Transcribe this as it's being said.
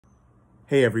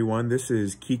Hey everyone, this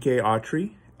is Kike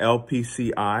Autry,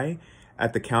 LPCI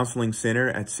at the Counseling Center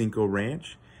at Cinco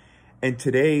Ranch. And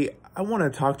today I want to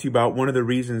talk to you about one of the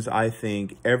reasons I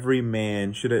think every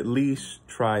man should at least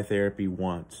try therapy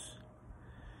once.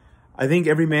 I think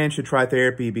every man should try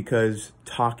therapy because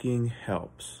talking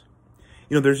helps.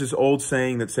 You know, there's this old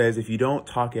saying that says if you don't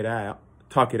talk it out,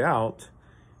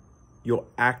 you'll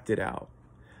act it out.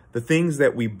 The things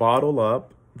that we bottle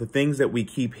up, the things that we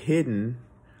keep hidden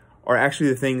are actually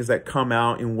the things that come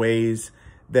out in ways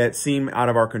that seem out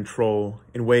of our control,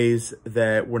 in ways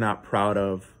that we're not proud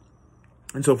of.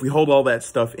 And so if we hold all that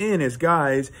stuff in as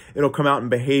guys, it'll come out in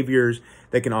behaviors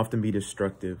that can often be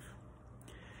destructive.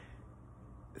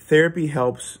 Therapy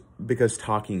helps because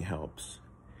talking helps.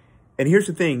 And here's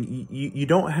the thing, you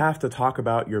don't have to talk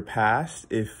about your past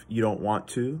if you don't want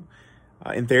to.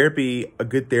 In therapy, a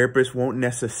good therapist won't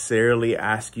necessarily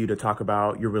ask you to talk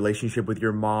about your relationship with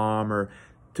your mom or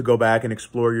to go back and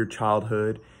explore your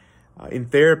childhood. In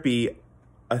therapy,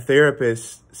 a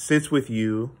therapist sits with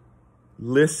you,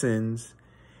 listens,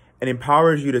 and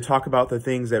empowers you to talk about the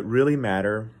things that really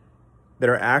matter, that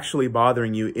are actually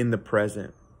bothering you in the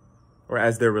present, or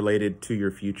as they're related to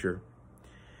your future.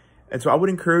 And so I would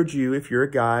encourage you, if you're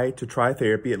a guy, to try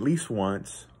therapy at least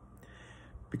once,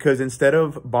 because instead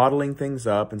of bottling things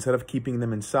up, instead of keeping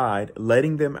them inside,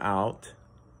 letting them out,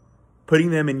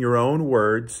 putting them in your own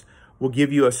words, will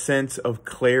give you a sense of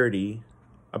clarity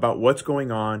about what's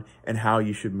going on and how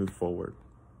you should move forward.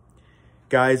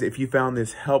 Guys, if you found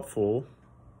this helpful,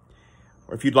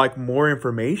 or if you'd like more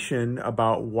information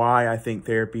about why I think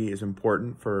therapy is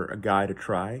important for a guy to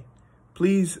try,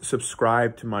 please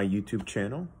subscribe to my YouTube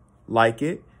channel, like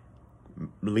it,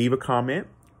 leave a comment,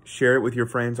 share it with your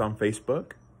friends on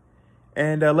Facebook,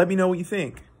 and let me know what you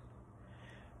think.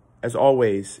 As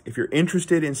always, if you're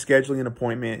interested in scheduling an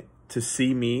appointment to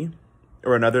see me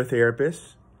or another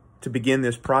therapist to begin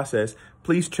this process,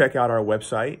 please check out our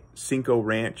website,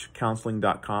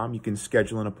 cincoranchcounseling.com. You can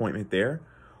schedule an appointment there.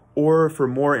 Or for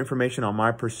more information on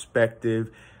my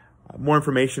perspective, more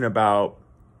information about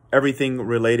everything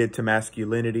related to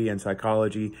masculinity and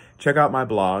psychology, check out my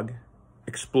blog,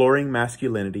 Exploring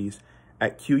Masculinities,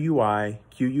 at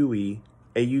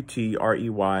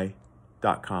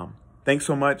QUIQUEAUTREY.com. Thanks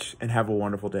so much and have a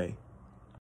wonderful day.